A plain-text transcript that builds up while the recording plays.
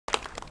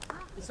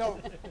So,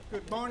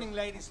 good morning,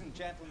 ladies and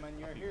gentlemen.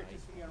 You're here to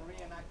see a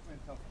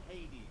reenactment of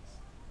Hades,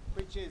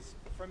 which is,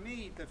 for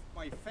me,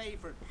 my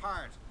favorite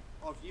part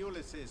of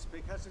Ulysses,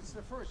 because it's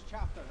the first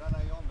chapter that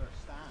I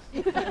understand.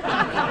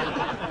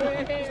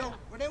 So,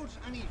 without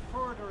any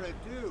further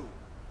ado,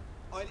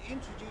 I'll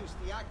introduce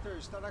the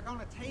actors that are going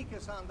to take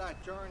us on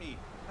that journey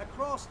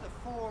across the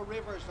 4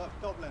 rivers of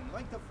Dublin,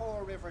 like the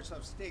 4 rivers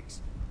of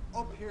Styx,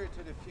 up here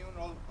to the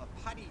funeral of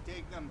Paddy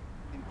Dignam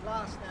in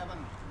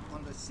Glasnevin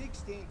on the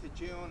 16th of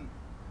June,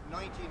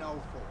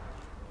 1904.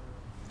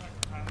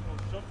 Handel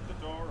shoved the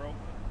door open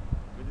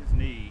with his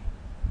knee.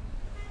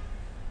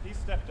 He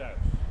stepped out.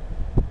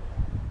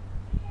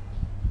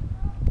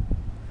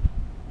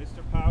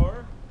 Mr.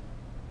 Power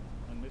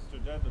and Mr.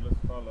 Dedalus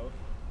followed.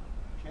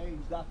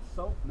 Change that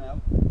soap now.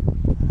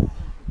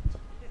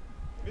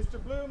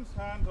 Mr. Bloom's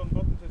hand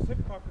unbuttoned his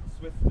hip pocket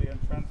swiftly and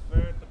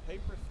transferred the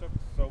paper-stuck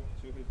soap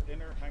to his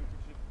inner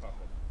handkerchief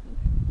pocket.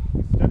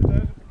 He stepped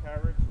out of the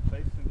carriage,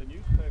 replacing the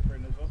newspaper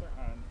in his other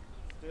hand,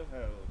 still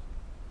held.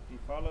 He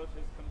followed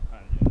his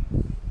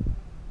companions.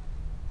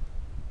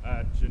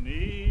 At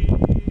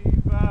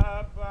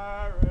Geneva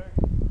barrack,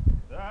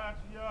 that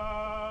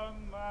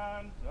young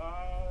man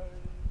died,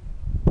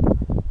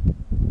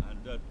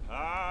 and at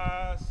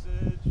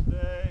Passage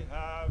they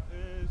have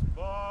his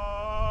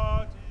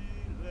body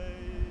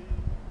laid.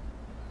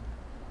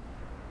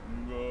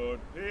 Good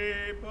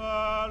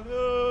people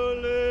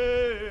who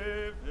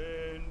live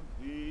in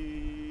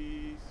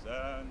peace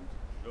and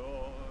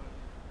joy,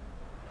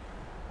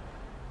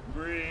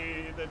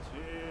 breathe a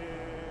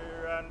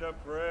tear and a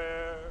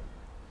prayer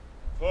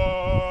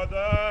for